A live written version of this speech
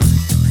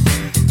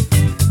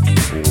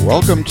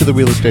Welcome to the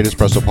Real Estate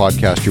Espresso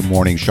Podcast, your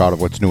morning shot of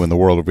what's new in the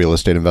world of real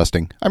estate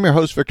investing. I'm your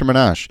host, Victor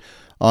Menashe.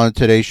 On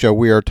today's show,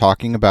 we are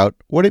talking about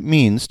what it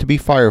means to be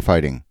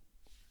firefighting.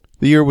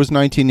 The year was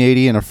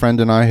 1980, and a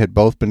friend and I had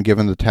both been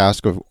given the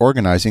task of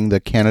organizing the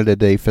Canada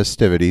Day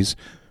festivities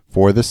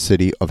for the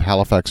city of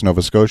Halifax,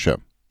 Nova Scotia.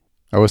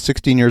 I was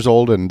 16 years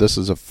old, and this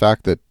is a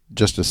fact that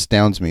just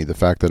astounds me, the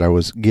fact that I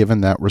was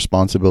given that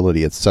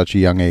responsibility at such a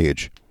young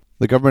age.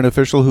 The government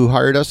official who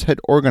hired us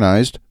had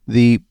organized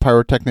the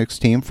pyrotechnics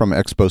team from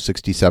Expo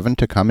 67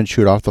 to come and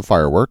shoot off the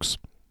fireworks,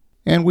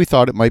 and we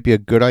thought it might be a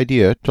good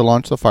idea to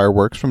launch the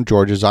fireworks from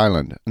George's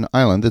Island, an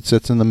island that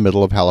sits in the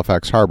middle of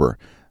Halifax Harbor.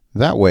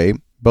 That way,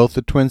 both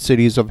the twin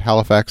cities of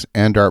Halifax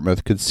and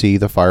Dartmouth could see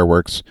the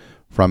fireworks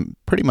from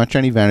pretty much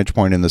any vantage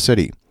point in the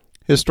city.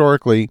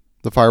 Historically,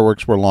 the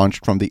fireworks were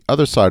launched from the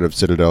other side of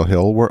Citadel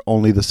Hill, where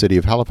only the city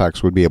of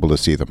Halifax would be able to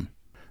see them.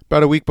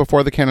 About a week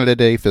before the Canada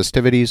Day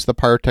festivities, the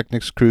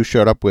pyrotechnics crew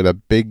showed up with a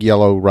big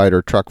yellow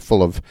Ryder truck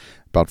full of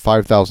about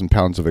 5,000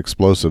 pounds of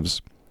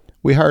explosives.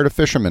 We hired a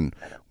fisherman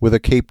with a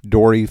Cape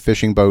Dory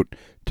fishing boat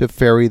to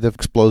ferry the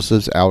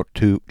explosives out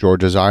to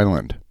George's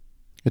Island.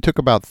 It took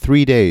about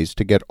 3 days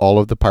to get all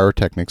of the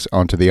pyrotechnics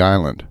onto the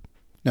island.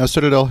 Now,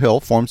 Citadel Hill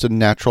forms a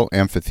natural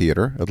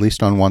amphitheater, at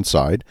least on one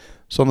side,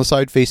 so on the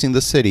side facing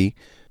the city,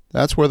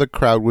 that's where the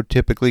crowd would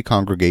typically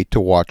congregate to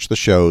watch the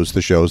shows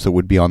that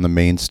would be on the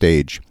main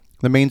stage.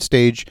 The main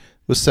stage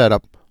was set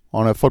up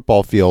on a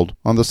football field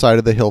on the side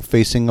of the hill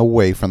facing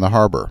away from the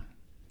harbor.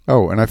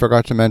 Oh, and I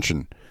forgot to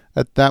mention,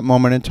 at that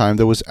moment in time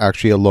there was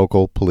actually a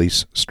local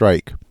police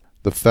strike.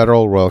 The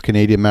Federal Royal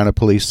Canadian Mounted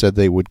Police said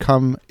they would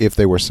come if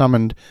they were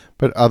summoned,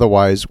 but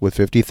otherwise, with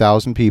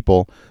 50,000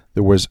 people,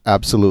 there was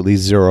absolutely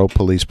zero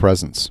police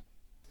presence.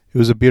 It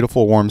was a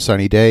beautiful, warm,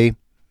 sunny day.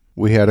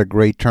 We had a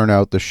great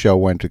turnout. The show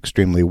went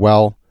extremely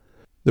well.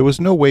 There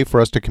was no way for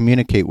us to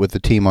communicate with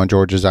the team on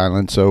George's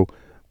Island, so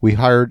we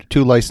hired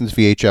 2 licensed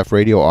VHF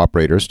radio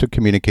operators to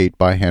communicate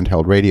by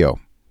handheld radio.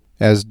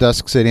 As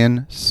dusk set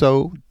in,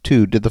 so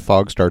too did the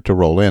fog start to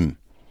roll in.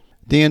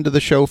 At the end of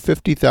the show,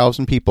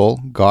 50,000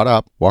 people got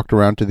up, walked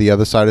around to the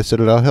other side of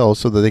Citadel Hill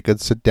so that they could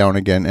sit down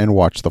again and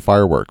watch the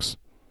fireworks.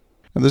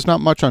 And there's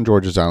not much on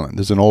George's Island.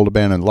 There's an old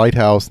abandoned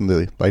lighthouse and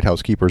the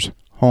lighthouse keeper's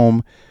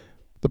home.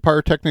 The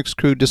pyrotechnics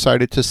crew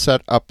decided to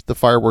set up the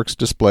fireworks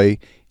display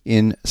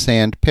in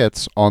sand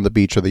pits on the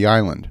beach of the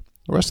island.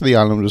 The rest of the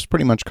island was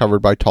pretty much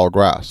covered by tall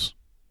grass.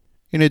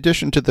 In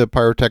addition to the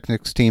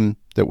pyrotechnics team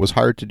that was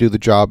hired to do the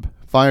job,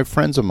 5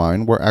 friends of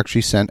mine were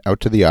actually sent out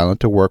to the island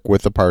to work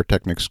with the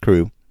pyrotechnics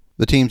crew.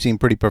 The team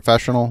seemed pretty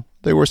professional,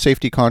 they were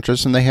safety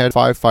conscious, and they had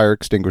 5 fire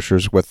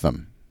extinguishers with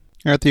them.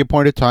 At the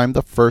appointed time,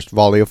 the first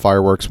volley of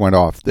fireworks went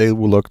off. They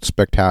looked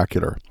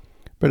spectacular.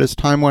 But as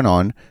time went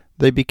on,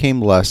 they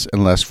became less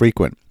and less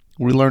frequent.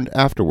 We learned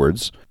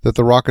afterwards that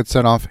the rocket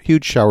sent off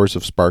huge showers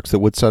of sparks that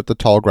would set the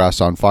tall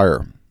grass on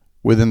fire.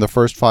 Within the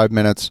first 5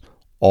 minutes,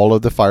 all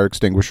of the fire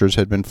extinguishers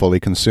had been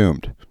fully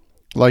consumed.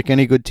 Like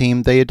any good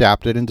team, they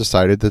adapted and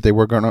decided that they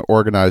were going to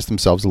organize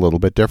themselves a little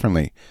bit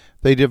differently.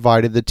 They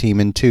divided the team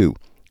in 2.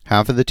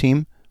 Half of the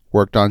team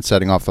worked on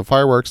setting off the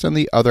fireworks, and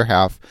the other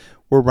half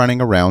were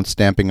running around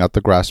stamping out the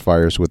grass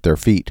fires with their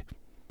feet.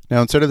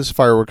 Now, instead of this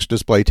fireworks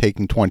display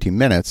taking 20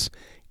 minutes,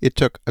 it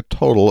took a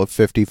total of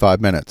 55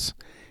 minutes.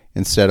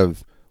 Instead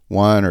of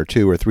 1 or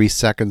 2 or 3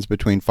 seconds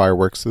between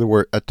fireworks, there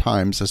were at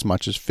times as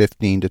much as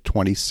 15 to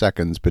 20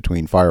 seconds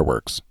between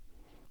fireworks.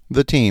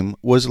 The team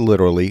was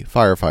literally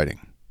firefighting.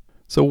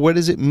 So what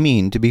does it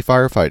mean to be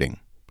firefighting?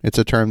 It's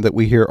a term that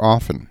we hear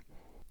often.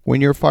 When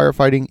you're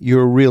firefighting,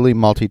 you're really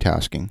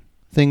multitasking.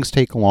 Things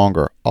take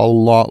longer, a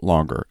lot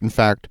longer. In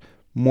fact,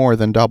 more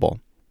than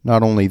double.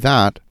 Not only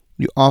that,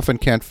 you often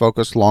can't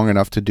focus long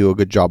enough to do a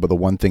good job of the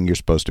one thing you're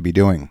supposed to be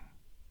doing.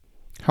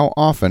 How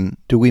often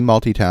do we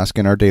multitask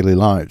in our daily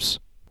lives?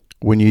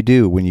 When you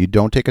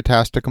don't take a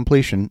task to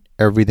completion,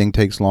 everything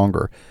takes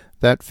longer.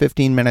 That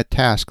 15-minute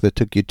task that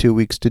took you 2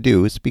 weeks to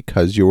do is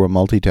because you were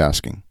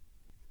multitasking.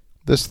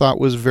 This thought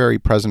was very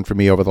present for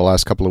me over the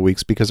last couple of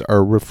weeks because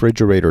our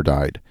refrigerator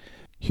died.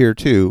 Here,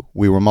 too,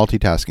 we were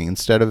multitasking.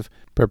 Instead of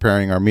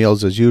preparing our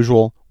meals as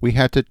usual, we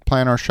had to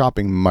plan our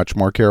shopping much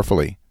more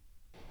carefully.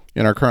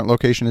 In our current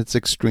location, it's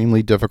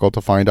extremely difficult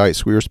to find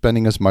ice. We were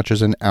spending as much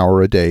as an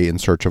hour a day in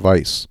search of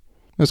ice.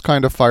 This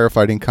kind of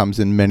firefighting comes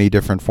in many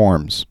different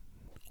forms.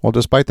 Well,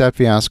 despite that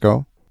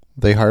fiasco,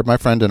 they hired my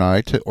friend and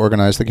I to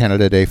organize the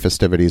Canada Day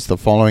festivities the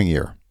following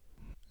year.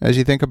 As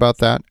you think about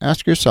that,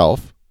 ask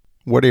yourself,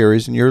 what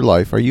areas in your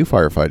life are you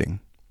firefighting?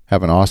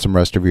 Have an awesome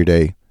rest of your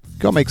day.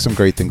 Go make some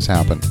great things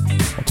happen.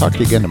 I'll talk to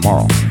you again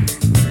tomorrow.